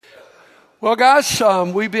Well, guys,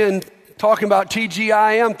 we've been talking about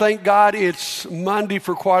TGIM. Thank God it's Monday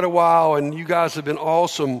for quite a while, and you guys have been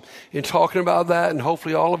awesome in talking about that, and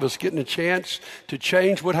hopefully all of us getting a chance to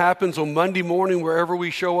change what happens on Monday morning wherever we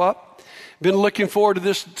show up. Been looking forward to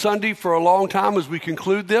this Sunday for a long time as we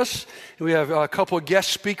conclude this. We have a couple of guest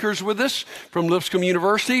speakers with us from Lipscomb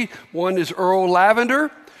University. One is Earl Lavender.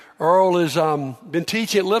 Earl has been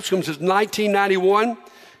teaching at Lipscomb since 1991.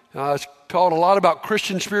 He's taught a lot about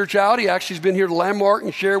Christian spirituality. Actually, he's been here to Landmark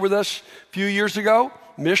and shared with us a few years ago.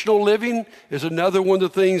 Missional living is another one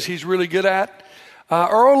of the things he's really good at.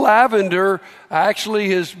 Earl Lavender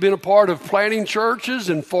actually has been a part of planting churches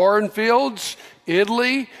in foreign fields,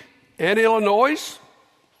 Italy, and Illinois.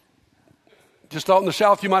 Just out in the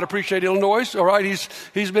South, you might appreciate Illinois. All right,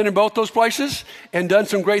 he's been in both those places and done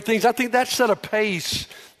some great things. I think that set a pace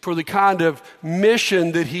for the kind of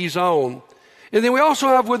mission that he's on. And then we also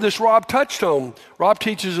have with us Rob Touchstone. Rob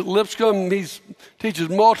teaches at Lipscomb. He teaches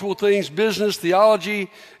multiple things, business, theology,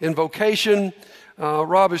 and vocation.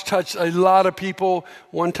 Rob has touched a lot of people.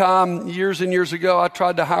 One time, years and years ago, I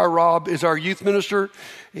tried to hire Rob as our youth minister,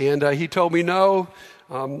 and he told me no.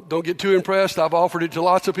 Don't get too impressed. I've offered it to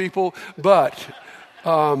lots of people. But,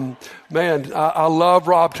 I love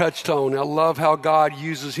Rob Touchstone. I love how God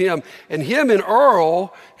uses him. And him and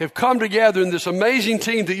Earl have come together in this amazing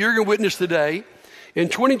team that you're going to witness today. In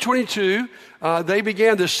 2022, they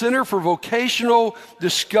began the Center for Vocational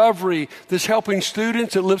Discovery that's helping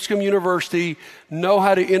students at Lipscomb University know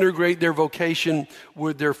how to integrate their vocation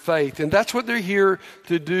with their faith. And that's what they're here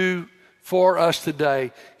to do for us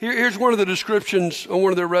today. Here's one of the descriptions on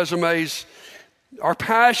one of their resumes. Our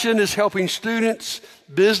passion is helping students,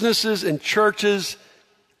 businesses, and churches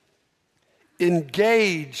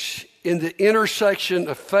engage in the intersection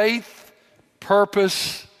of faith,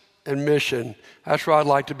 purpose, and mission. That's where I'd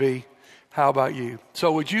like to be. How about you?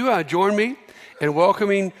 So would you join me in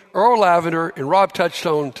welcoming Earl Lavender and Rob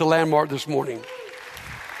Touchstone to Landmark this morning?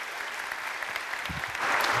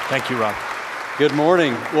 Thank you, Rob. Good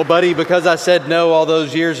morning. Well, buddy, because I said no all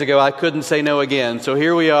those years ago, I couldn't say no again. So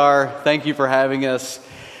here we are. Thank you for having us.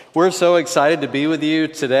 We're so excited to be with you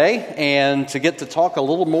today and to get to talk a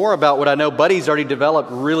little more about what I know Buddy's already developed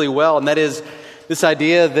really well, and that is this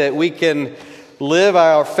idea that we can live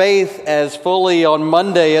our faith as fully on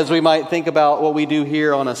Monday as we might think about what we do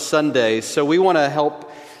here on a Sunday. So we want to help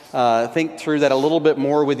think through that a little bit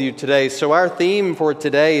more with you today. So our theme for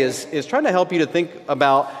today is trying to help you to think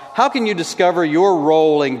about how can you discover your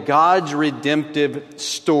role in God's redemptive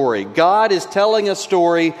story. God is telling a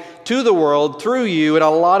story to the world through you, and a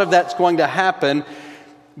lot of that's going to happen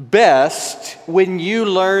best when you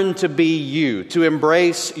learn to be you, to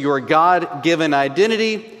embrace your God-given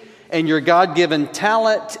identity and your God-given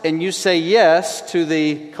talent, and you say yes to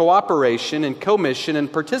the cooperation and commission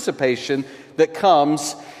and participation that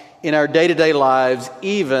comes in our day-to-day lives,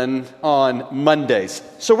 even on Mondays.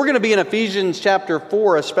 So we're going to be in Ephesians chapter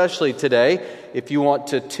 4 especially today, if you want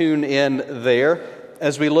to tune in there,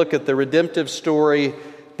 as we look at the redemptive story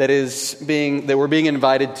that we're being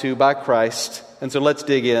invited to by Christ. And so let's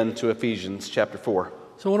dig into Ephesians chapter 4.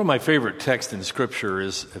 So one of my favorite texts in Scripture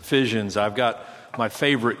is Ephesians. I've got my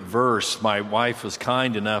favorite verse. My wife was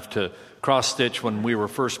kind enough to cross-stitch when we were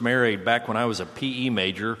first married, back when I was a PE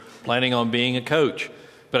major, planning on being a coach.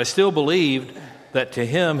 But I still believed that to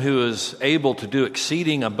him who is able to do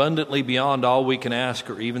exceeding abundantly beyond all we can ask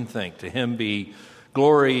or even think, to him be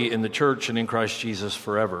glory in the church and in Christ Jesus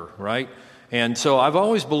forever, right? And so I've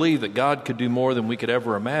always believed that God could do more than we could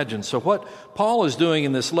ever imagine. So what Paul is doing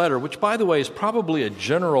in this letter, which by the way is probably a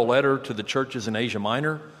general letter to the churches in Asia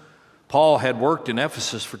Minor. Paul had worked in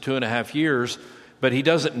Ephesus for 2.5 years, but he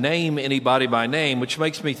doesn't name anybody by name, which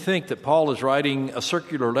makes me think that Paul is writing a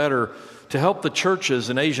circular letter to help the churches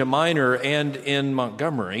in Asia Minor and in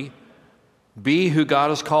Montgomery be who God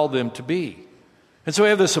has called them to be. And so we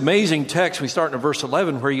have this amazing text. We start in verse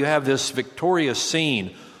 11 where you have this victorious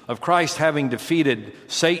scene of Christ having defeated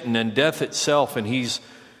Satan and death itself, and he's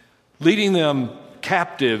leading them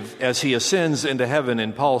captive as he ascends into heaven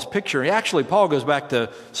in Paul's picture. Actually, Paul goes back to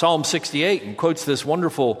Psalm 68 and quotes this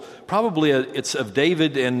wonderful, it's of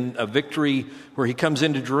David and a victory where he comes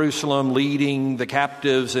into Jerusalem leading the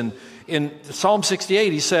captives. And in Psalm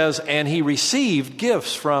 68, he says, and he received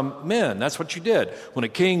gifts from men. That's what you did. When a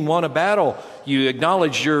king won a battle, you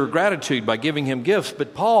acknowledged your gratitude by giving him gifts.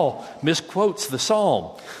 But Paul misquotes the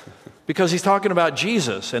psalm because he's talking about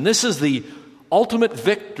Jesus. And this is the ultimate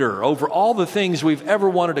victor over all the things we've ever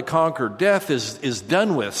wanted to conquer. Death is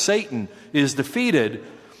done with. Satan is defeated.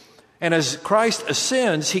 And as Christ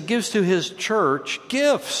ascends, he gives to his church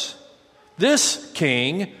gifts. This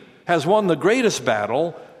king has won the greatest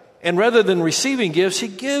battle, And rather than receiving gifts, he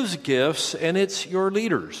gives gifts, and it's your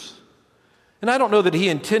leaders. And I don't know that he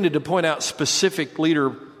intended to point out specific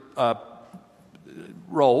leader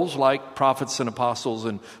roles like prophets and apostles,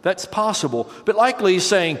 and that's possible. But likely he's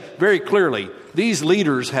saying very clearly, these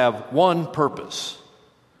leaders have one purpose,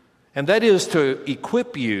 and that is to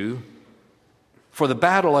equip you for the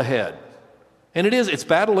battle ahead. And it's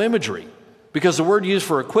battle imagery, because the word used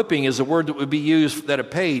for equipping is a word that would be used that a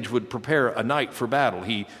page would prepare a knight for battle.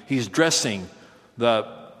 He's dressing the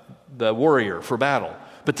warrior for battle.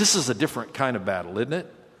 But this is a different kind of battle, isn't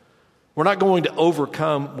it? We're not going to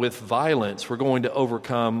overcome with violence. We're going to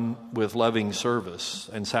overcome with loving service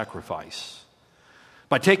and sacrifice.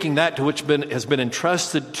 By taking that to which has been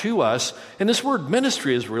entrusted to us, and this word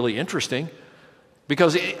ministry is really interesting,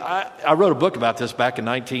 because I wrote a book about this back in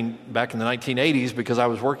the 1980s, because I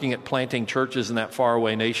was working at planting churches in that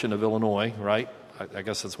faraway nation of Illinois, right? I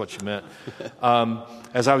guess that's what you meant.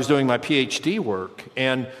 As I was doing my PhD work,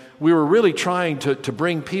 and we were really trying to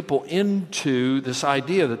bring people into this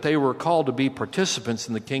idea that they were called to be participants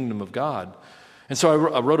in the kingdom of God. And so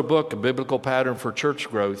I wrote a book, A Biblical Pattern for Church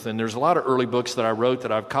Growth, and there's a lot of early books that I wrote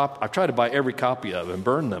that I've tried to buy every copy of and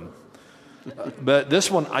burn them. But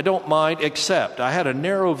this one I don't mind, except I had a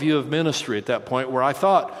narrow view of ministry at that point, where I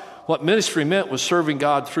thought what ministry meant was serving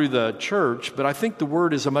God through the church, but I think the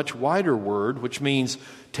word is a much wider word, which means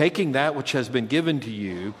taking that which has been given to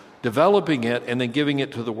you, developing it, and then giving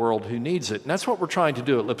it to the world who needs it. And that's what we're trying to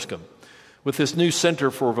do at Lipscomb with this new Center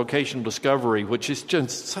for Vocational Discovery, which is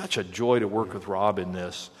just such a joy to work with Rob in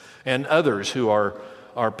this, and others who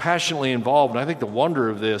are passionately involved. And I think the wonder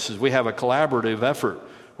of this is we have a collaborative effort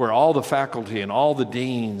where all the faculty and all the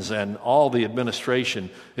deans and all the administration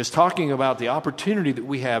is talking about the opportunity that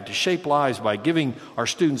we have to shape lives by giving our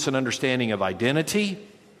students an understanding of identity,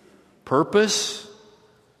 purpose,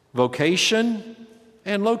 vocation,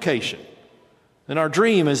 and location. And our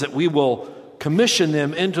dream is that we will commission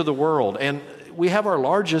them into the world. And we have our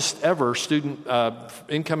largest ever student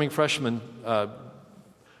incoming freshman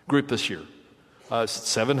group this year,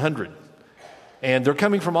 700. And they're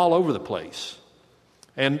coming from all over the place.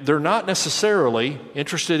 And they're not necessarily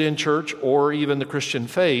interested in church or even the Christian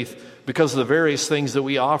faith because of the various things that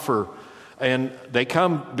we offer. And they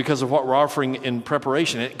come because of what we're offering in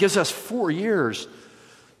preparation. It gives us 4 years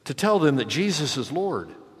to tell them that Jesus is Lord.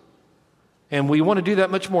 And we want to do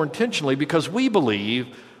that much more intentionally because we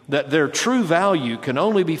believe that their true value can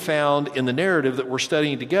only be found in the narrative that we're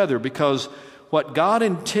studying together, because what God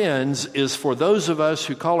intends is for those of us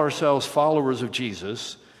who call ourselves followers of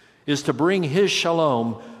Jesus is to bring His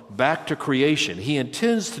shalom back to creation. He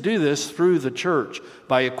intends to do this through the church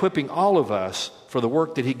by equipping all of us for the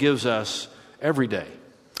work that He gives us every day.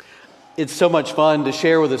 It's so much fun to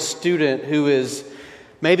share with a student who is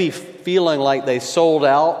maybe feeling like they sold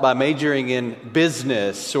out by majoring in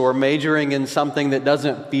business or majoring in something that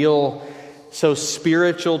doesn't feel so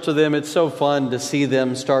spiritual to them. It's so fun to see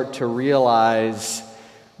them start to realize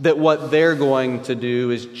that what they're going to do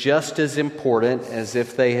is just as important as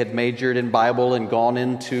if they had majored in Bible and gone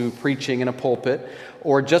into preaching in a pulpit,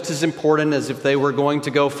 or just as important as if they were going to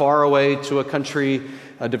go far away to a country,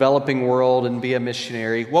 a developing world, and be a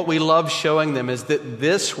missionary. What we love showing them is that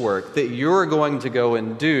this work that you're going to go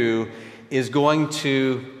and do is going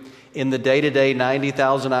to, in the day-to-day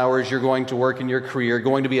 90,000 hours you're going to work in your career,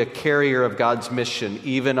 going to be a carrier of God's mission,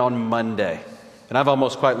 even on Monday. And I've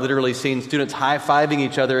almost quite literally seen students high-fiving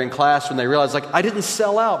each other in class when they realize, I didn't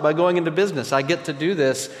sell out by going into business. I get to do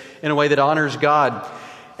this in a way that honors God.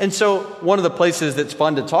 And so one of the places that's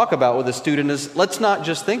fun to talk about with a student is, let's not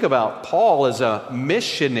just think about Paul as a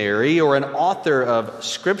missionary or an author of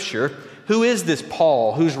Scripture. Who is this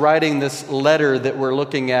Paul who's writing this letter that we're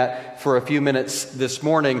looking at for a few minutes this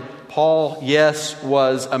morning? Paul, yes,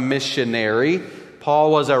 was a missionary.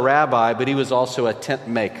 Paul was a rabbi, but he was also a tent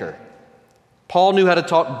maker. Paul knew how to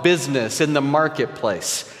talk business in the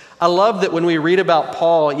marketplace. I love that when we read about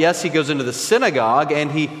Paul, yes, he goes into the synagogue and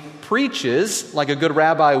he preaches like a good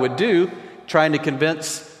rabbi would do, trying to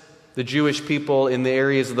convince the Jewish people in the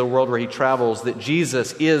areas of the world where he travels that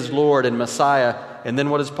Jesus is Lord and Messiah. And then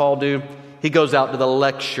what does Paul do? He goes out to the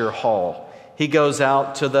lecture hall. He goes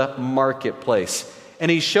out to the marketplace. And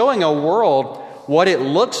he's showing a world what it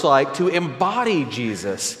looks like to embody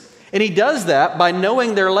Jesus. And he does that by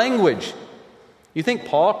knowing their language. You think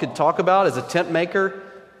Paul could talk about, as a tent maker,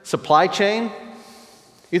 supply chain?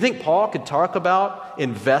 You think Paul could talk about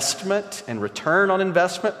investment and return on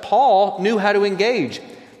investment? Paul knew how to engage.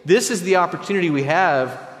 This is the opportunity we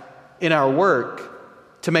have in our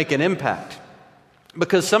work to make an impact.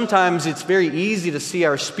 Because sometimes it's very easy to see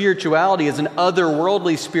our spirituality as an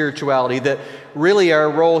otherworldly spirituality, that really our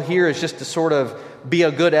role here is just to sort of be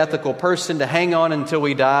a good ethical person, to hang on until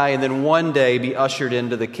we die, and then one day be ushered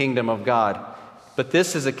into the kingdom of God. But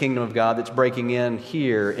this is a kingdom of God that's breaking in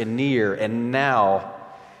here and near and now.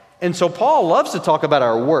 And so Paul loves to talk about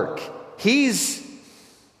our work. He's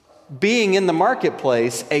being in the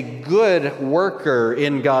marketplace a good worker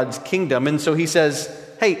in God's kingdom. And so he says,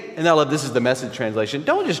 hey, and I love this is the Message translation,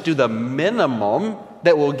 don't just do the minimum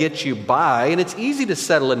that will get you by. And it's easy to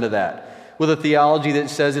settle into that with a theology that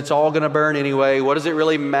says it's all going to burn anyway. What does it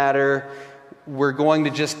really matter? We're going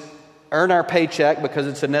to just earn our paycheck because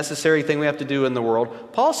it's a necessary thing we have to do in the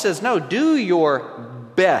world. Paul says, no, do your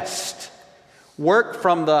best. Work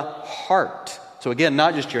from the heart. So again,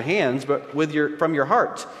 not just your hands, but from your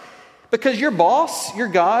heart. Because your boss, your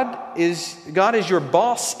God is your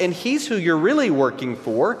boss, and He's who you're really working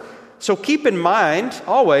for. So keep in mind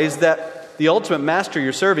always that the ultimate master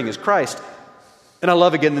you're serving is Christ. And I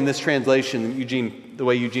love again in this translation, the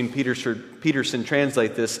way Eugene Peterson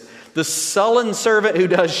translate this. The sullen servant who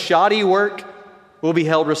does shoddy work will be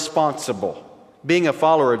held responsible. Being a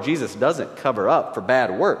follower of Jesus doesn't cover up for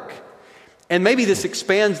bad work. And maybe this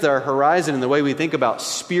expands our horizon in the way we think about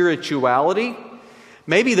spirituality.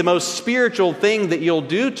 Maybe the most spiritual thing that you'll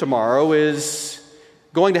do tomorrow is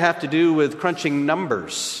going to have to do with crunching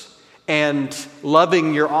numbers and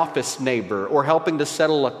loving your office neighbor or helping to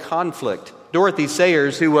settle a conflict. Dorothy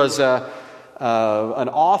Sayers, who was an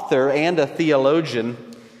author and a theologian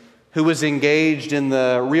who was engaged in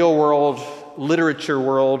the real world, literature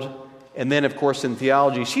world, and then, of course, in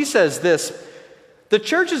theology, she says this: the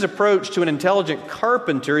church's approach to an intelligent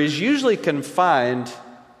carpenter is usually confined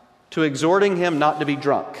to exhorting him not to be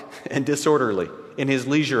drunk and disorderly in his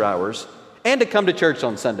leisure hours and to come to church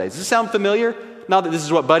on Sundays. Does this sound familiar? Not that this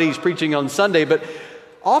is what Buddy's preaching on Sunday, but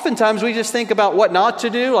oftentimes we just think about what not to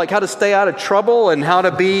do, like how to stay out of trouble and how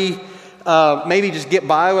to be, maybe just get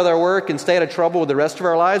by with our work and stay out of trouble with the rest of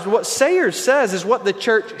our lives. But what Sayers says is what the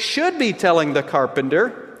church should be telling the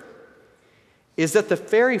carpenter is that the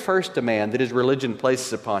very first demand that his religion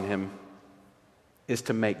places upon him is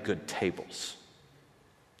to make good tables.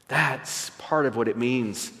 That's part of what it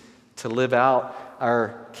means to live out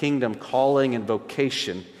our kingdom calling and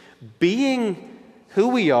vocation. Being who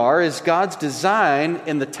we are is God's design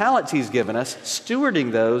in the talents He's given us,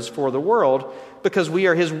 stewarding those for the world because we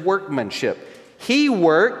are His workmanship. He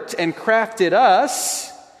worked and crafted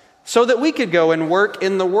us so that we could go and work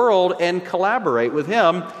in the world and collaborate with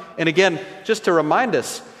Him. And again, just to remind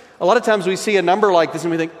us, a lot of times we see a number like this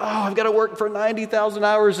and we think, oh, I've got to work for 90,000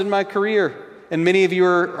 hours in my career. And many of you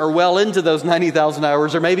are well into those 90,000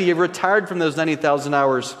 hours, or maybe you've retired from those 90,000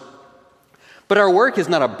 hours. But our work is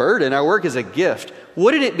not a burden. Our work is a gift.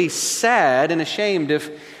 Wouldn't it be sad and ashamed if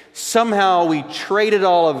somehow we traded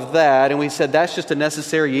all of that and we said that's just a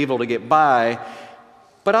necessary evil to get by,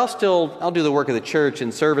 but I'll do the work of the church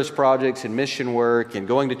and service projects and mission work and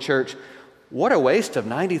going to church. What a waste of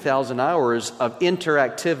 90,000 hours of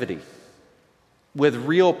interactivity with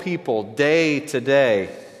real people day to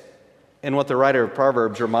day. And what the writer of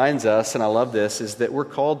Proverbs reminds us, and I love this, is that we're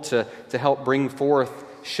called to help bring forth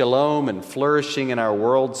shalom and flourishing in our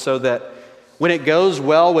world so that when it goes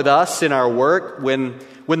well with us in our work, when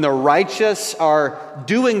the righteous are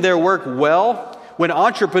doing their work well, when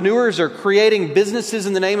entrepreneurs are creating businesses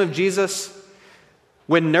in the name of Jesus,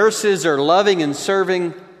 when nurses are loving and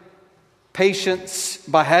serving patients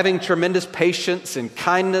by having tremendous patience and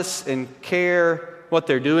kindness and care, what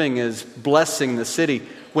they're doing is blessing the city.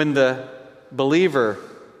 When the believer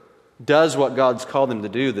does what God's called them to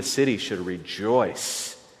do, the city should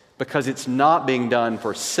rejoice because it's not being done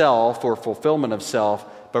for self or fulfillment of self,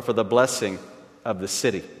 but for the blessing of the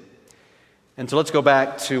city. And so let's go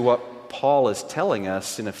back to what Paul is telling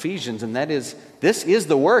us in Ephesians, and that is, this is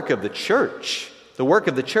the work of the church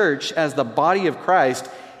as the body of Christ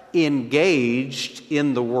engaged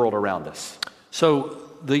in the world around us. So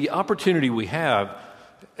the opportunity we have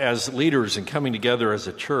as leaders and coming together as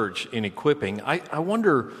a church in equipping, I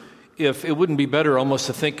wonder if it wouldn't be better almost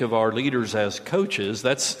to think of our leaders as coaches.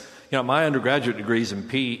 That's, my undergraduate degree's in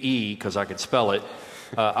PE because I could spell it.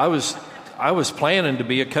 I was planning to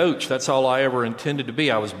be a coach. That's all I ever intended to be.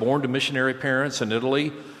 I was born to missionary parents in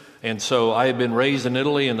Italy, and so I had been raised in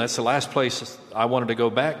Italy, and that's the last place I wanted to go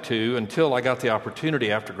back to until I got the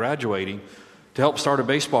opportunity after graduating to help start a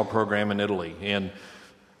baseball program in Italy. And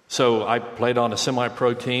so I played on a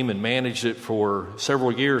semi-pro team and managed it for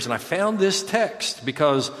several years. And I found this text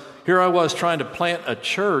because here I was trying to plant a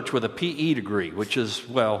church with a PE degree, which is,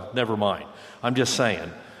 well, never mind. I'm just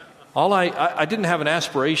saying. I didn't have an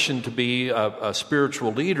aspiration to be a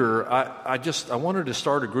spiritual leader. I wanted to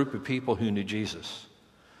start a group of people who knew Jesus.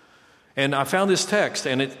 And I found this text,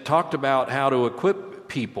 and it talked about how to equip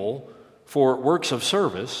people for works of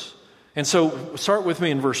service. And so start with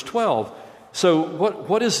me in verse 12. So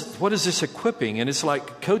what is this equipping? And it's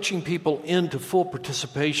like coaching people into full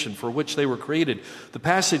participation for which they were created. The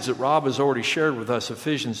passage that Rob has already shared with us,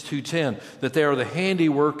 Ephesians 2:10, that they are the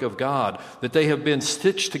handiwork of God, that they have been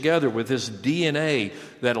stitched together with this DNA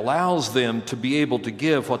that allows them to be able to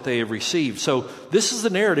give what they have received. So this is the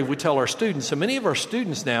narrative we tell our students. And many of our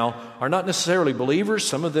students now are not necessarily believers.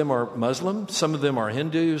 Some of them are Muslims. Some of them are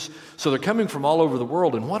Hindus. So they're coming from all over the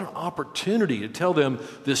world. And what an opportunity to tell them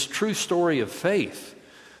this true story of faith,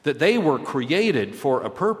 that they were created for a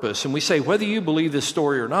purpose. And we say, whether you believe this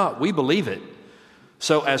story or not, we believe it.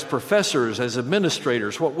 So as professors, as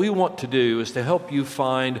administrators, what we want to do is to help you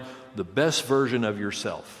find the best version of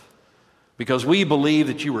yourself. Because we believe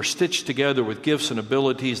that you were stitched together with gifts and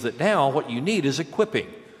abilities, that now what you need is equipping.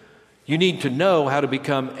 You need to know how to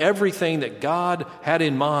become everything that God had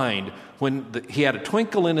in mind when He had a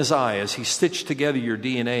twinkle in His eye as He stitched together your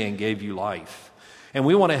DNA and gave you life. And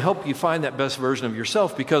we want to help you find that best version of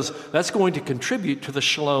yourself, because that's going to contribute to the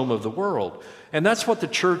shalom of the world. And that's what the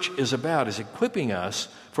church is about, is equipping us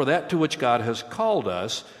for that to which God has called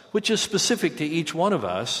us, which is specific to each one of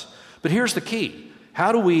us. But here's the key.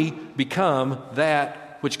 How do we become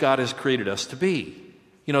that which God has created us to be?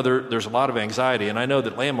 You know, there's a lot of anxiety, and I know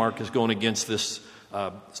that Landmark is going against this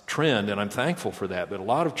trend, and I'm thankful for that. But a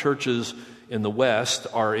lot of churches in the West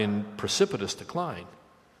are in precipitous decline.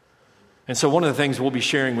 And so one of the things we'll be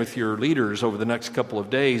sharing with your leaders over the next couple of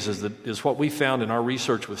days is what we found in our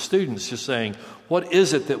research with students, just saying, what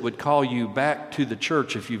is it that would call you back to the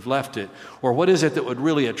church if you've left it? Or what is it that would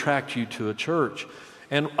really attract you to a church?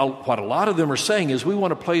 And what a lot of them are saying is, we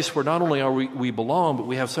want a place where not only are we belong, but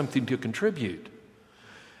we have something to contribute.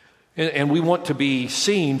 And we want to be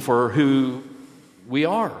seen for who we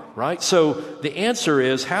are, right? So the answer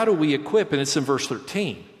is, how do we equip? And it's in verse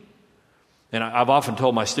 13. And I've often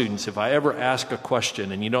told my students, if I ever ask a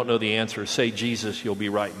question and you don't know the answer, say Jesus, you'll be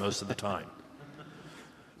right most of the time.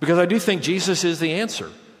 Because I do think Jesus is the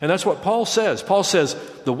answer. And that's what Paul says. Paul says,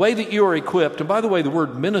 the way that you are equipped, and by the way, the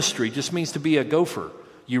word ministry just means to be a gopher.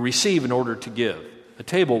 You receive in order to give. A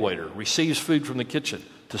table waiter receives food from the kitchen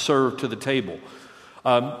to serve to the table.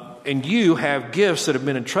 And you have gifts that have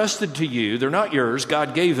been entrusted to you. They're not yours.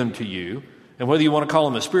 God gave them to you. And whether you want to call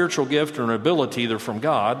them a spiritual gift or an ability, they're from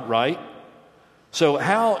God, right? So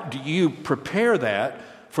how do you prepare that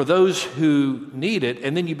for those who need it?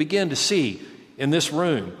 And then you begin to see in this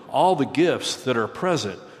room all the gifts that are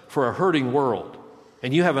present for a hurting world.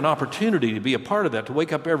 And you have an opportunity to be a part of that, to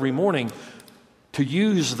wake up every morning to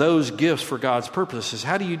use those gifts for God's purposes.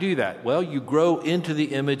 How do you do that? Well, you grow into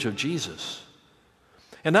the image of Jesus.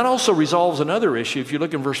 And that also resolves another issue. If you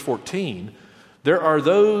look in verse 14, there are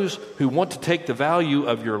those who want to take the value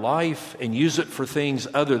of your life and use it for things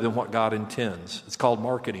other than what God intends. It's called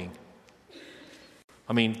marketing.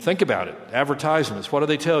 I mean, think about it. Advertisements, what do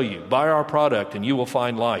they tell you? Buy our product and you will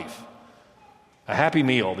find life. A Happy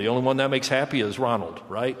Meal, the only one that makes happy is Ronald,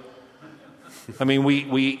 right? I mean,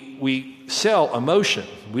 we sell emotion.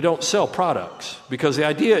 We don't sell products, because the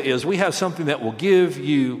idea is we have something that will give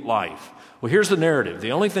you life. Well, here's the narrative.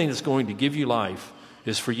 The only thing that's going to give you life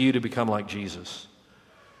is for you to become like Jesus.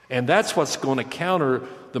 And that's what's going to counter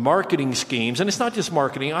the marketing schemes. And it's not just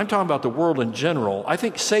marketing. I'm talking about the world in general. I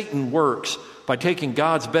think Satan works by taking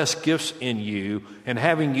God's best gifts in you and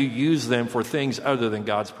having you use them for things other than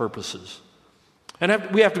God's purposes.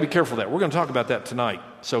 And we have to be careful of that. We're going to talk about that tonight.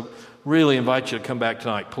 So really invite you to come back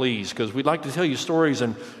tonight, please, because we'd like to tell you stories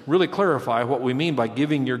and really clarify what we mean by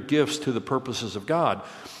giving your gifts to the purposes of God.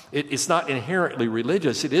 It's not inherently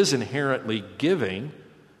religious. It is inherently giving.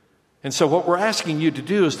 And so what we're asking you to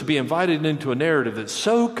do is to be invited into a narrative that's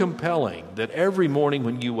so compelling that every morning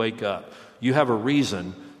when you wake up, you have a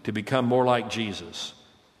reason to become more like Jesus.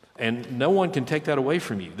 And no one can take that away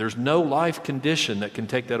from you. There's no life condition that can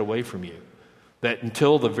take that away from you. That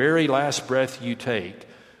until the very last breath you take,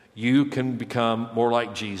 you can become more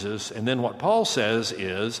like Jesus. And then what Paul says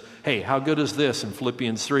is, hey, how good is this? In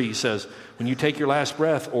Philippians 3, he says, when you take your last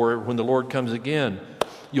breath, or when the Lord comes again,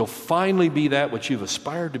 you'll finally be that which you've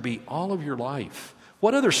aspired to be all of your life.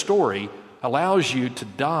 What other story allows you to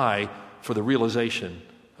die for the realization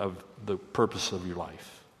of the purpose of your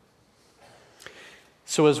life?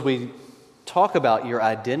 So as we talk about your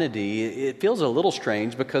identity, it feels a little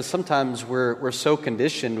strange because sometimes we're so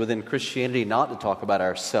conditioned within Christianity not to talk about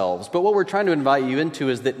ourselves. But what we're trying to invite you into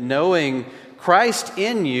is that knowing Christ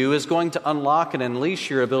in you is going to unlock and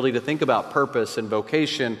unleash your ability to think about purpose and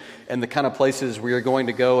vocation and the kind of places where you're going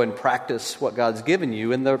to go and practice what God's given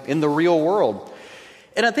you in the real world.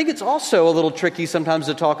 And I think it's also a little tricky sometimes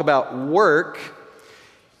to talk about work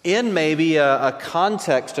in maybe a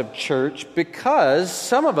context of church, because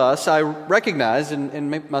some of us, I recognize,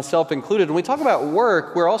 and myself included, when we talk about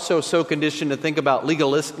work, we're also so conditioned to think about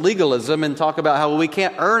legalism and talk about how we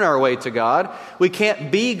can't earn our way to God, we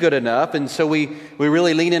can't be good enough, and so we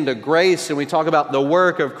really lean into grace and we talk about the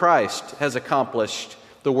work of Christ has accomplished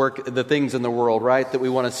the things in the world, right, that we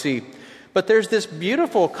want to see. But there's this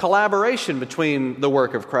beautiful collaboration between the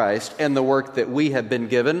work of Christ and the work that we have been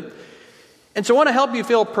given. And so I want to help you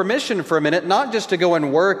feel permission for a minute, not just to go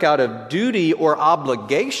and work out of duty or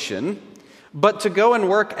obligation, but to go and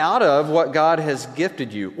work out of what God has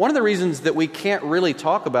gifted you. One of the reasons that we can't really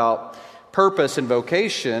talk about purpose and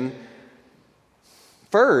vocation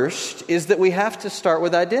first is that we have to start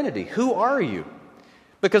with identity. Who are you?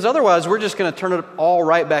 Because otherwise we're just going to turn it all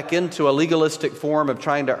right back into a legalistic form of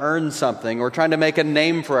trying to earn something or trying to make a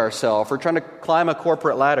name for ourselves or trying to climb a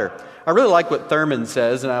corporate ladder. I really like what Thurman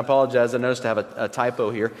says, and I apologize, I noticed I have a typo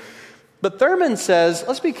here. But Thurman says,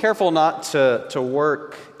 let's be careful not to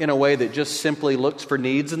work in a way that just simply looks for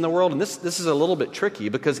needs in the world. And this is a little bit tricky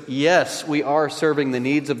because, yes, we are serving the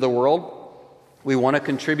needs of the world. We want to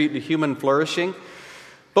contribute to human flourishing.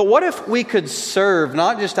 But what if we could serve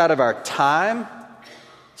not just out of our time?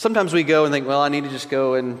 Sometimes we go and think, well, I need to just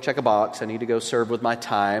go and check a box. I need to go serve with my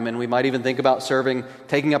time. And we might even think about serving,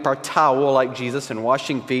 taking up our towel like Jesus and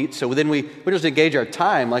washing feet. So then we just engage our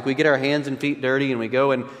time, like we get our hands and feet dirty and we go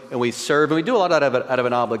and we serve. And we do a lot out of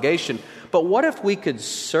an obligation. But what if we could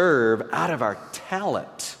serve out of our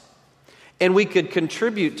talent? And we could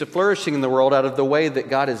contribute to flourishing in the world out of the way that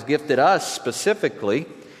God has gifted us specifically.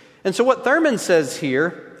 And so what Thurman says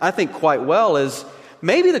here, I think quite well, is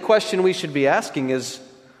maybe the question we should be asking is,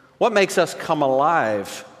 what makes us come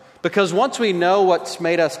alive? Because once we know what's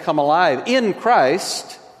made us come alive in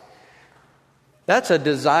Christ, that's a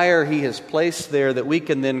desire He has placed there that we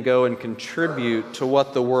can then go and contribute to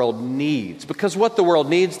what the world needs. Because what the world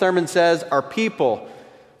needs, Thurman says, are people,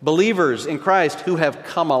 believers in Christ who have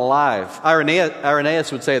come alive.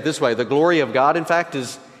 Irenaeus would say it this way: the glory of God, in fact,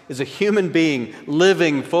 is a human being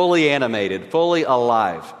living, fully animated, fully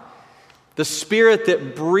alive. The Spirit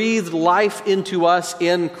that breathed life into us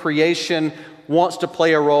in creation wants to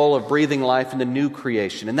play a role of breathing life into new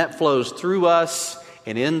creation. And that flows through us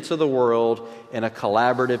and into the world in a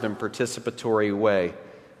collaborative and participatory way.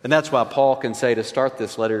 And that's why Paul can say to start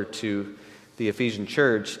this letter to the Ephesian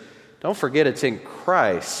church, don't forget it's in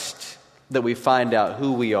Christ that we find out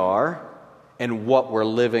who we are and what we're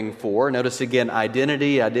living for. Notice again,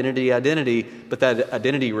 identity, but that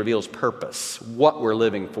identity reveals purpose, what we're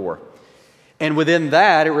living for. And within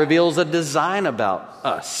that, it reveals a design about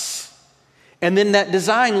us. And then that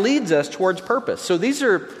design leads us towards purpose. So this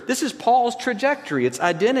is Paul's trajectory. It's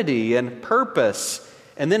identity and purpose.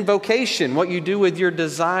 And then vocation, what you do with your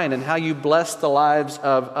design and how you bless the lives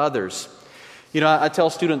of others. You know, I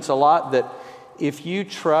tell students a lot that if you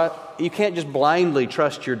can't just blindly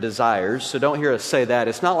trust your desires. So don't hear us say that.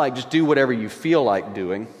 It's not like just do whatever you feel like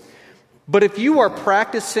doing. But if you are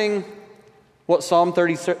practicing what Psalm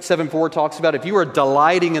 37:4 talks about, if you are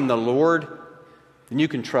delighting in the Lord, then you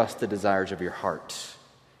can trust the desires of your heart.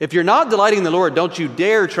 If you're not delighting in the Lord, don't you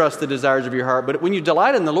dare trust the desires of your heart. But when you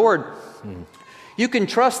delight in the Lord, you can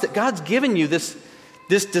trust that God's given you this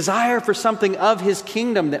desire for something of His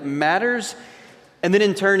kingdom that matters. And then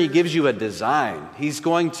in turn, He gives you a design. He's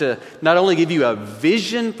going to not only give you a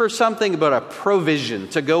vision for something, but a provision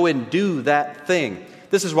to go and do that thing.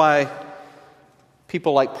 This is why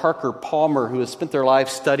people like Parker Palmer, who has spent their life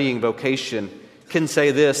studying vocation, can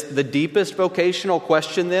say this: the deepest vocational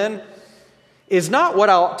question then is not what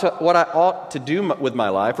I ought to do with my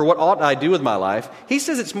life, or what ought I do with my life. He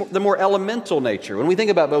says it's the more elemental nature. When we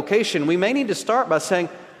think about vocation, we may need to start by saying,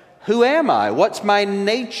 who am I? What's my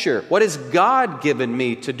nature? What has God given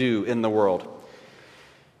me to do in the world?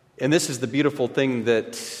 And this is the beautiful thing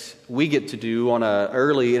that we get to do in an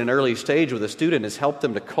early stage with a student, is help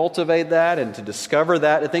them to cultivate that and to discover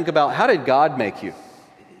that, to think about, how did God make you?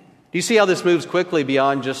 Do you see how this moves quickly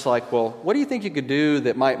beyond just like, well, what do you think you could do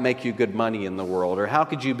that might make you good money in the world? Or how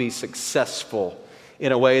could you be successful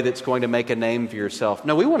in a way that's going to make a name for yourself?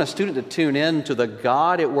 No, we want a student to tune in to the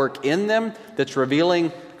God at work in them that's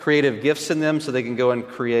revealing creative gifts in them so they can go and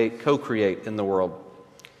co-create in the world.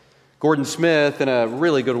 Gordon Smith, in a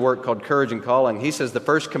really good work called Courage and Calling, he says the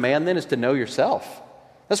first command then is to know yourself.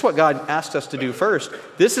 That's what God asked us to do first.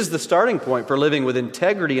 This is the starting point for living with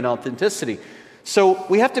integrity and authenticity. So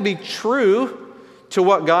we have to be true to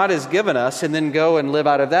what God has given us and then go and live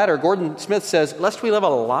out of that. Or Gordon Smith says, lest we live a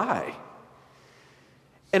lie.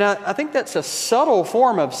 And I think that's a subtle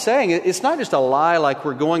form of saying it. It's not just a lie like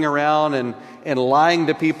we're going around and lying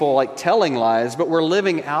to people, like telling lies, but we're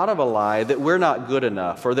living out of a lie that we're not good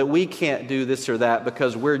enough or that we can't do this or that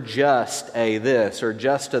because we're just a this or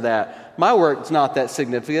just a that. My work's not that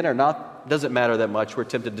significant or doesn't matter that much, we're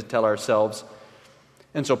tempted to tell ourselves.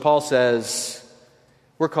 And so Paul says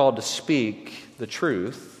we're called to speak the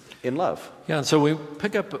truth in love. Yeah, and so we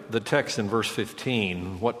pick up the text in verse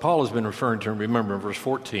 15. What Paul has been referring to, remember in verse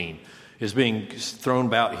 14, is being thrown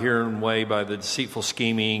about here and away by the deceitful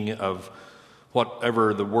scheming of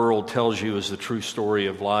whatever the world tells you is the true story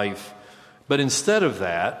of life. But instead of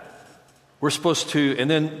that, we're supposed to, and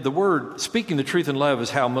then the word, speaking the truth in love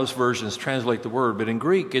is how most versions translate the word, but in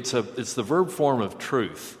Greek it's the verb form of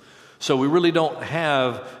truth. So we really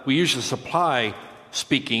we usually supply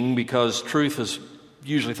speaking because truth is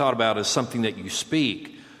usually thought about as something that you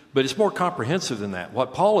speak, but it's more comprehensive than that.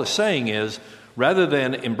 What Paul is saying is, rather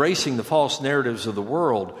than embracing the false narratives of the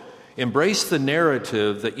world, embrace the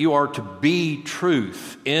narrative that you are to be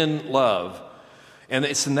truth in love. And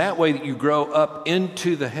it's in that way that you grow up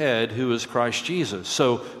into the head who is Christ Jesus.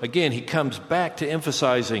 So again, he comes back to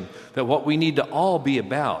emphasizing that what we need to all be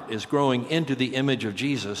about is growing into the image of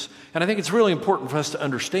Jesus. And I think it's really important for us to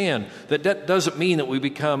understand that that doesn't mean that we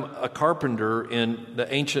become a carpenter in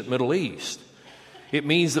the ancient Middle East. It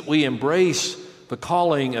means that we embrace the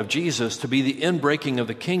calling of Jesus to be the inbreaking of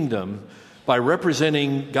the kingdom by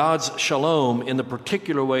representing God's shalom in the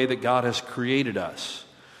particular way that God has created us.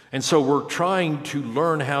 And so we're trying to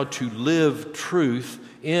learn how to live truth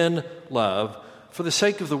in love for the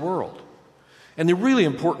sake of the world. And the really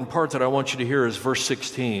important part that I want you to hear is verse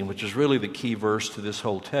 16, which is really the key verse to this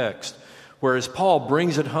whole text. Whereas Paul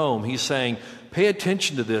brings it home, he's saying, pay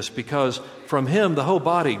attention to this because from him the whole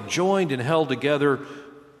body, joined and held together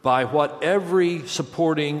by what every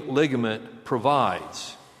supporting ligament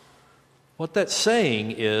provides. What that's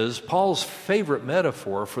saying is Paul's favorite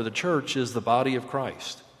metaphor for the church is the body of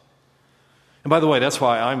Christ. And by the way, that's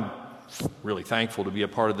why I'm really thankful to be a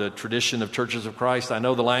part of the tradition of churches of Christ. I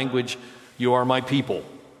know the language, you are my people.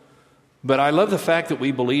 But I love the fact that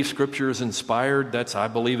we believe Scripture is inspired. I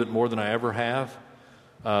believe it more than I ever have.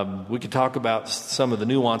 We could talk about some of the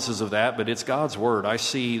nuances of that, but it's God's Word. I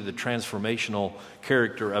see the transformational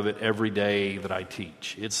character of it every day that I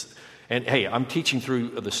teach. And hey, I'm teaching through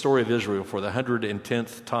the story of Israel for the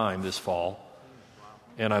 110th time this fall.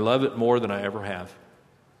 And I love it more than I ever have.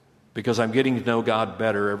 Because I'm getting to know God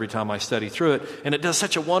better every time I study through it. And it does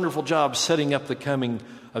such a wonderful job setting up the coming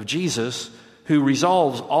of Jesus, who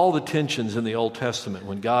resolves all the tensions in the Old Testament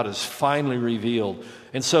when God is finally revealed.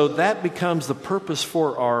 And so that becomes the purpose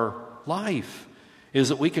for our life, is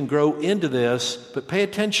that we can grow into this. But pay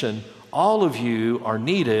attention, all of you are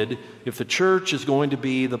needed if the church is going to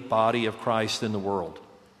be the body of Christ in the world.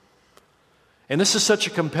 And this is such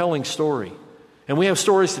a compelling story. And we have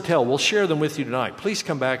stories to tell. We'll share them with you tonight. Please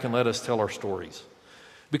come back and let us tell our stories.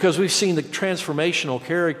 Because we've seen the transformational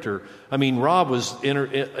character. I mean, Rob was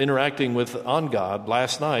interacting with On God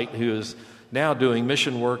last night, who is now doing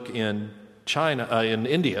mission work in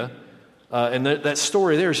India. And that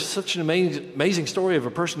story there is such an amazing story of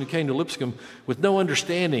a person who came to Lipscomb with no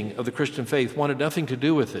understanding of the Christian faith, wanted nothing to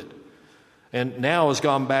do with it. And now has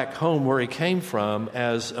gone back home where he came from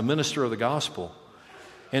as a minister of the gospel.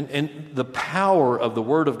 And the power of the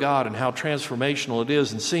Word of God and how transformational it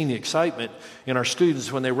is, and seeing the excitement in our students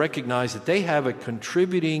when they recognize that they have a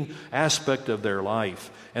contributing aspect of their life.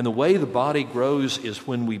 And the way the body grows is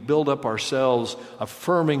when we build up ourselves,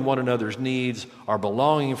 affirming one another's needs, our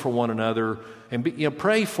belonging for one another. And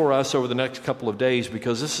pray for us over the next couple of days,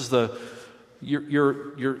 because this is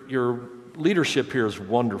your leadership here is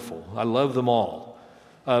wonderful. I love them all.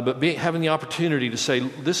 But having the opportunity to say,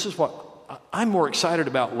 this is what I'm more excited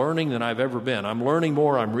about learning than I've ever been. I'm learning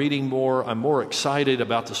more, I'm reading more, I'm more excited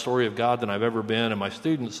about the story of God than I've ever been. And my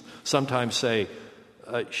students sometimes say,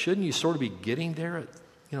 shouldn't you sort of be getting there?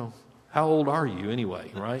 How old are you anyway,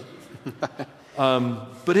 right?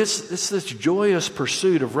 But it's this joyous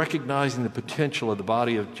pursuit of recognizing the potential of the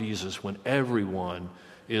body of Jesus when everyone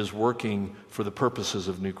is working for the purposes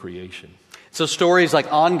of new creation. So stories like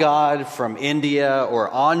On God from India or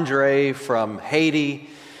Andre from Haiti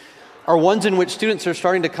are ones in which students are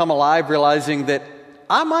starting to come alive, realizing that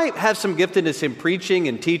I might have some giftedness in preaching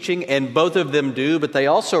and teaching, and both of them do, but they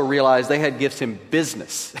also realized they had gifts in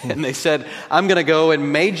business. And they said, I'm going to go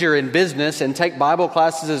and major in business and take Bible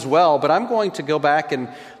classes as well, but I'm going to go back and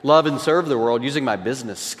love and serve the world using my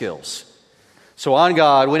business skills. So on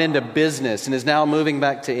God went into business and is now moving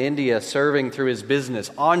back to India, serving through his business.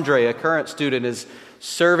 Andre, a current student, is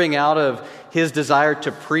serving out of his desire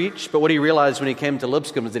to preach. But what he realized when he came to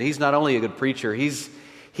Lipscomb is that he's not only a good preacher,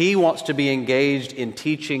 he wants to be engaged in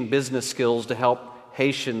teaching business skills to help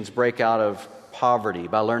Haitians break out of poverty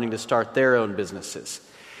by learning to start their own businesses.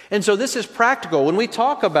 And so this is practical. When we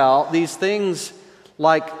talk about these things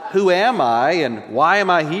like who am I and why am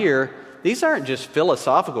I here, these aren't just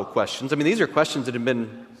philosophical questions. I mean, these are questions that have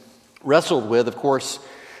been wrestled with, of course,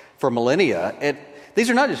 for millennia. And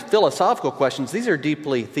these are not just philosophical questions. These are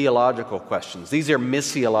deeply theological questions. These are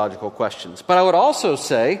missiological questions. But I would also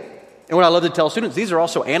say, and what I love to tell students, these are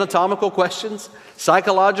also anatomical questions,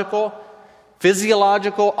 psychological,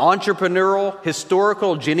 physiological, entrepreneurial,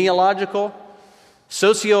 historical, genealogical,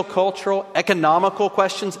 sociocultural, economical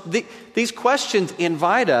questions. These questions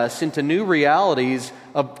invite us into new realities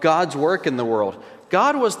of God's work in the world.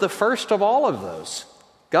 God was the first of all of those.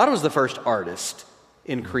 God was the first artist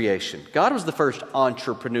in creation. God was the first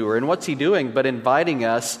entrepreneur. And what's he doing but inviting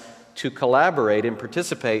us to collaborate and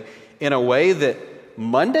participate in a way that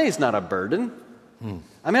Monday's not a burden.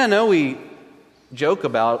 I mean, I know we joke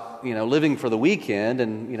about, living for the weekend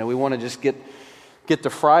and, we want to just get to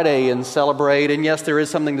Friday and celebrate. And yes, there is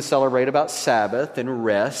something to celebrate about Sabbath and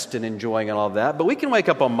rest and enjoying all of that. But we can wake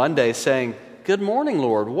up on Monday saying, good morning,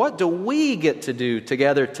 Lord. What do we get to do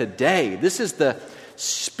together today? This is the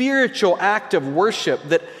spiritual act of worship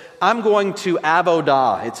that I'm going to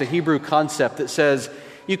avodah. It's a Hebrew concept that says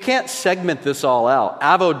you can't segment this all out.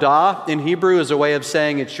 Avodah in Hebrew is a way of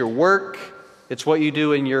saying it's your work. It's what you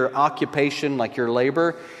do in your occupation, like your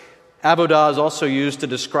labor. Avodah is also used to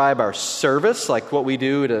describe our service, like what we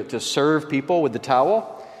do to serve people with the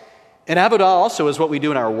towel. And avodah also is what we do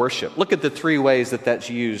in our worship. Look at the three ways that that's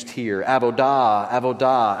used here. Avodah,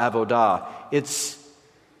 avodah, avodah.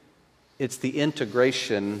 It's the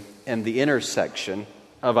integration and the intersection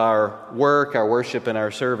of our work, our worship, and our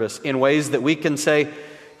service in ways that we can say,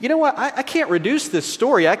 you know what, I can't reduce this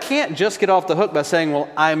story. I can't just get off the hook by saying, well,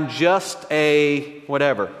 I'm just a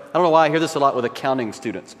whatever. I don't know why I hear this a lot with accounting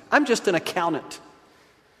students. I'm just an accountant.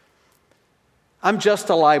 I'm just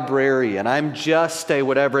a librarian. I'm just a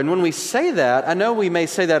whatever. And when we say that, I know we may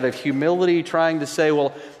say that of humility, trying to say,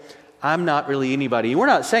 well, I'm not really anybody. We're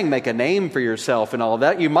not saying make a name for yourself and all of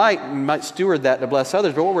that. You might steward that to bless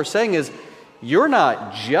others. But what we're saying is you're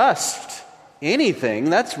not just anything.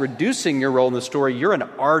 That's reducing your role in the story. You're an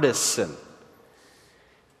artisan.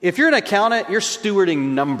 If you're an accountant, you're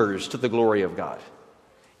stewarding numbers to the glory of God.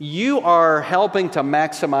 You are helping to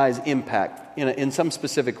maximize impact in some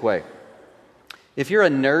specific way. If you're a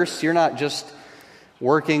nurse, you're not just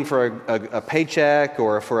working for a paycheck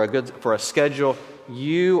or for a schedule.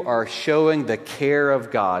 You are showing the care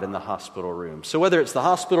of God in the hospital room. So whether it's the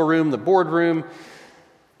hospital room, the boardroom,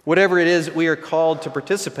 whatever it is, we are called to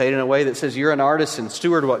participate in a way that says you're an artist and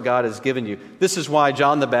steward what God has given you. This is why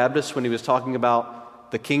John the Baptist, when he was talking about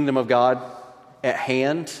the kingdom of God at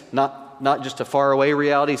hand, not just a faraway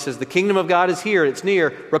reality, he says the kingdom of God is here, it's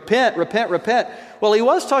near. Repent, repent, repent. Well, he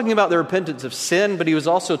was talking about the repentance of sin, but he was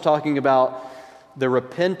also talking about the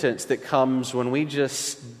repentance that comes when we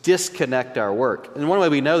just disconnect our work. And one way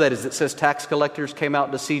we know that is it says tax collectors came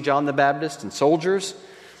out to see John the Baptist and soldiers.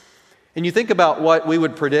 And you think about what we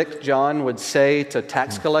would predict John would say to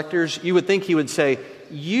tax collectors. You would think he would say,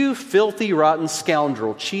 you filthy, rotten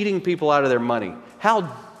scoundrel, cheating people out of their money. How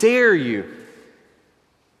dare you?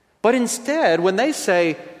 But instead, when they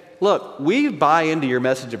say, look, we buy into your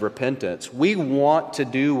message of repentance. We want to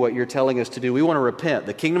do what you're telling us to do. We want to repent.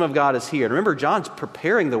 The kingdom of God is here. And remember, John's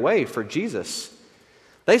preparing the way for Jesus.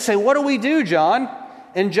 They say, what do we do, John?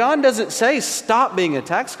 And John doesn't say, stop being a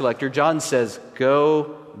tax collector. John says,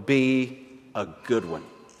 go be a good one.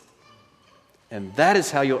 And that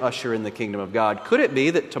is how you'll usher in the kingdom of God. Could it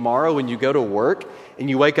be that tomorrow when you go to work and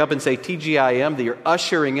you wake up and say TGIM, that you're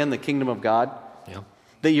ushering in the kingdom of God? Yeah.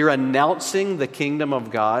 That you're announcing the kingdom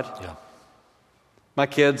of God? Yeah. My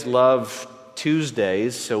kids love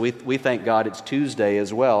Tuesdays, so we thank God it's Tuesday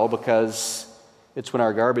as well, because it's when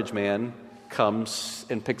our garbage man comes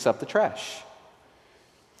and picks up the trash.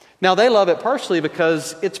 Now, they love it partially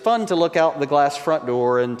because it's fun to look out the glass front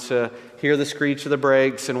door and to hear the screech of the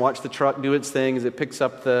brakes and watch the truck do its thing as it picks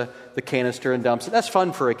up the canister and dumps it. That's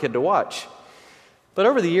fun for a kid to watch. But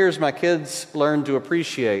over the years, my kids learned to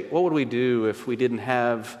appreciate what would we do if we didn't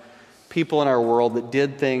have people in our world that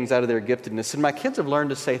did things out of their giftedness. And my kids have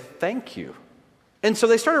learned to say thank you. And so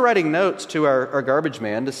they started writing notes to our garbage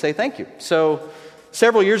man to say thank you. So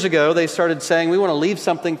several years ago, they started saying, we want to leave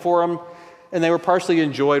something for him. And they were partially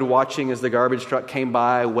enjoyed watching as the garbage truck came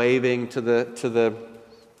by, waving to the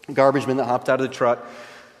garbage men that hopped out of the truck.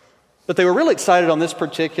 But they were really excited on this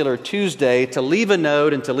particular Tuesday to leave a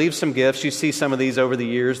note and to leave some gifts. You see some of these over the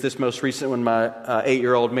years. This most recent one, my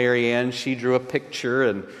 8-year-old Mary Ann, she drew a picture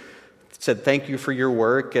and said, "Thank you for your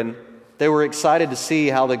work." And they were excited to see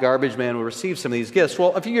how the garbage man would receive some of these gifts.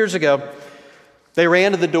 Well, a few years ago, they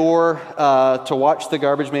ran to the door to watch the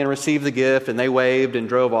garbage man receive the gift, and they waved and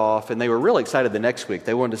drove off. And they were really excited the next week.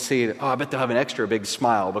 They wanted to see, I bet they'll have an extra big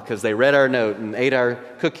smile because they read our note and ate our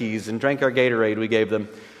cookies and drank our Gatorade we gave them.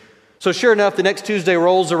 So sure enough, the next Tuesday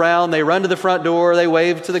rolls around. They run to the front door. They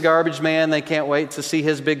wave to the garbage man. They can't wait to see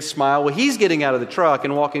his big smile. Well, he's getting out of the truck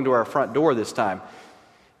and walking to our front door this time.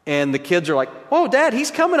 And the kids are like, "Oh, Dad, he's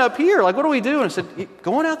coming up here. Like, what do we do?" And I said,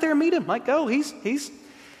 "Go on out there and meet him. Like, go. He's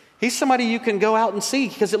somebody you can go out and see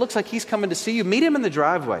because it looks like he's coming to see you. Meet him in the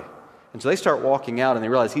driveway." And so they start walking out and they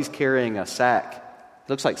realize he's carrying a sack. It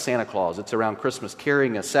looks like Santa Claus. It's around Christmas,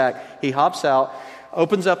 carrying a sack. He hops out,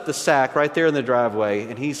 opens up the sack right there in the driveway,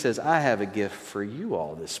 and he says, "I have a gift for you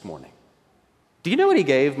all this morning." Do you know what he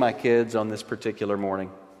gave my kids on this particular morning?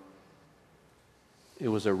 It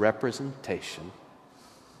was a representation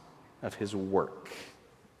of his work.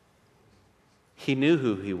 He knew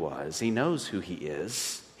who he was. He knows who he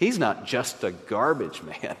is. He's not just a garbage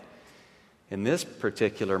man. In this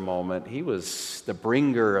particular moment, he was the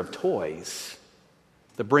bringer of toys,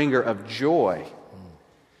 the bringer of joy.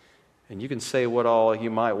 And you can say what all you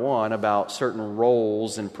might want about certain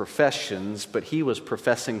roles and professions, but he was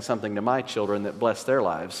professing something to my children that blessed their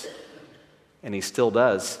lives. And he still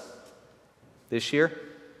does. This year,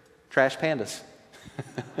 trash pandas.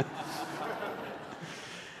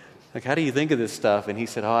 Like, how do you think of this stuff? And he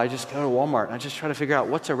said, I just go to Walmart and I just try to figure out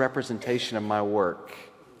what's a representation of my work.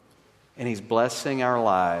 And he's blessing our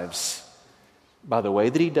lives by the way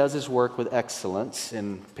that he does his work with excellence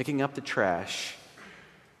in picking up the trash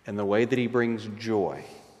and the way that he brings joy.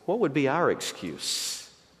 What would be our excuse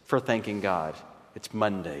for thanking God? It's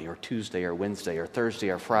Monday or Tuesday or Wednesday or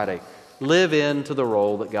Thursday or Friday. Live into the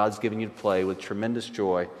role that God's given you to play with tremendous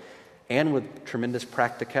joy and with tremendous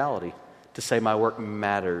practicality to say my work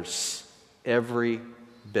matters, every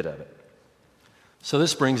bit of it. So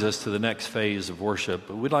this brings us to the next phase of worship,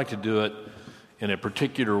 but we'd like to do it in a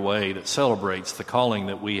particular way that celebrates the calling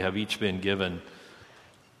that we have each been given.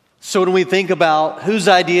 So when we think about whose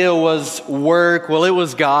idea was work, well, it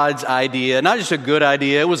was God's idea. Not just a good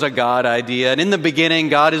idea, it was a God idea. And in the beginning,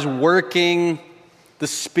 God is working. The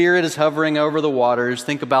Spirit is hovering over the waters.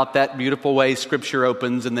 Think about that beautiful way Scripture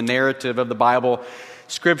opens in the narrative of the Bible.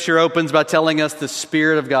 Scripture opens by telling us the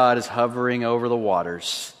Spirit of God is hovering over the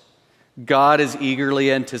waters. God is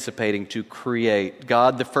eagerly anticipating to create.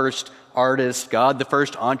 God, the first artist, God, the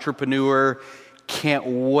first entrepreneur, can't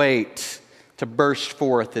wait to burst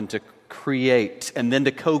forth and to create and then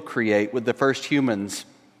to co-create with the first humans.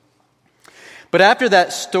 But after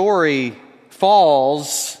that story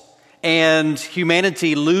falls and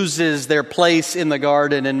humanity loses their place in the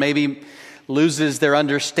garden and maybe loses their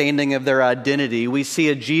understanding of their identity, we see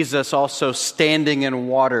a Jesus also standing in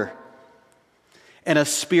water and a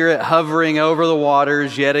Spirit hovering over the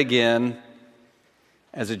waters yet again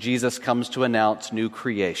as a Jesus comes to announce new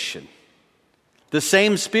creation. The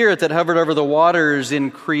same Spirit that hovered over the waters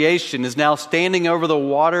in creation is now standing over the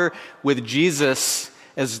water with Jesus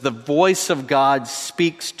as the voice of God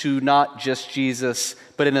speaks to not just Jesus,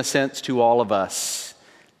 but in a sense to all of us.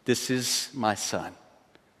 This is my Son.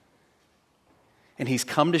 And He's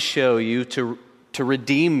come to show you, to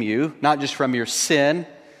redeem you, not just from your sin,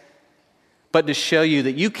 but to show you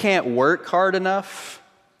that you can't work hard enough.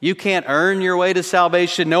 You can't earn your way to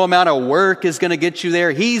salvation. No amount of work is going to get you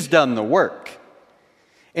there. He's done the work.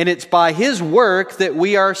 And it's by His work that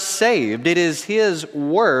we are saved. It is His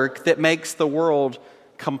work that makes the world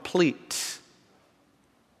complete.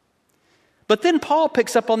 But then Paul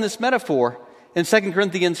picks up on this metaphor in 2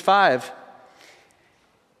 Corinthians 5.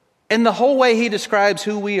 And the whole way he describes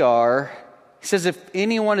who we are, he says, if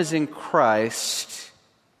anyone is in Christ,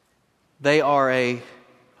 they are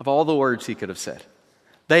of all the words he could have said,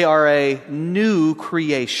 they are a new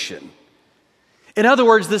creation. In other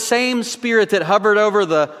words, the same Spirit that hovered over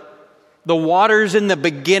the waters in the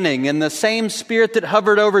beginning, and the same Spirit that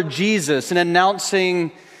hovered over Jesus and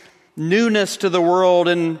announcing newness to the world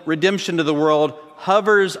and redemption to the world,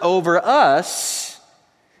 hovers over us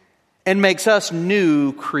and makes us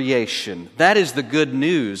new creation. That is the good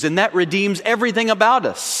news, and that redeems everything about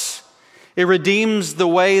us. It redeems the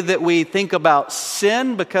way that we think about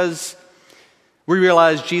sin because we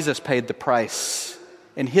realize Jesus paid the price,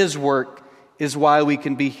 and His work is why we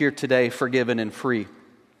can be here today forgiven and free.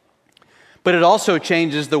 But it also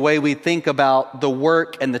changes the way we think about the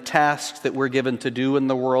work and the tasks that we're given to do in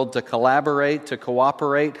the world, to collaborate, to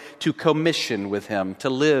cooperate, to commission with Him, to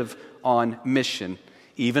live on mission,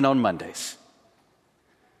 even on Mondays.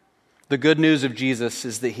 The good news of Jesus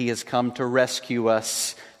is that He has come to rescue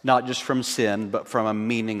us, not just from sin, but from a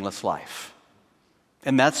meaningless life.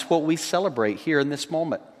 And that's what we celebrate here in this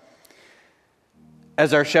moment.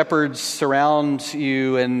 As our shepherds surround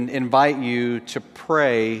you and invite you to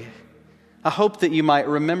pray, I hope that you might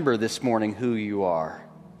remember this morning who you are.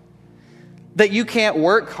 That you can't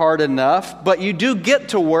work hard enough, but you do get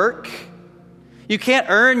to work. You can't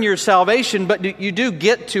earn your salvation, but you do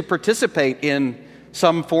get to participate in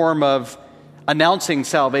some form of announcing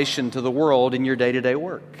salvation to the world in your day-to-day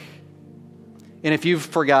work. And if you've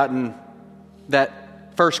forgotten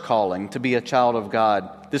that first calling to be a child of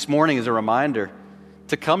God, this morning is a reminder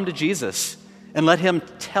to come to Jesus and let Him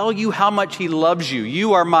tell you how much He loves you.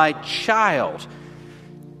 You are my child.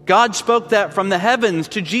 God spoke that from the heavens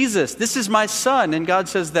to Jesus. This is my son. And God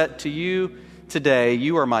says that to you today.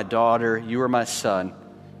 You are my daughter. You are my son.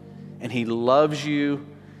 And He loves you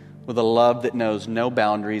with a love that knows no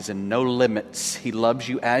boundaries and no limits. He loves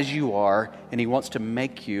you as you are, and He wants to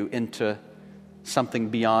make you into something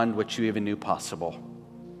beyond what you even knew possible.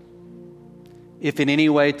 If in any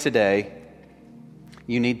way today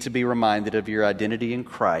you need to be reminded of your identity in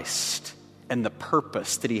Christ and the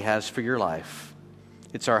purpose that He has for your life,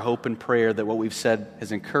 it's our hope and prayer that what we've said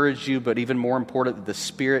has encouraged you, but even more important, that the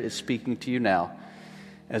Spirit is speaking to you now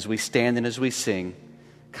as we stand and as we sing.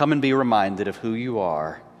 Come and be reminded of who you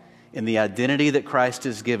are in the identity that Christ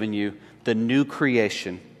has given you, the new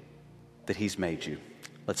creation that He's made you.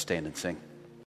 Let's stand and sing.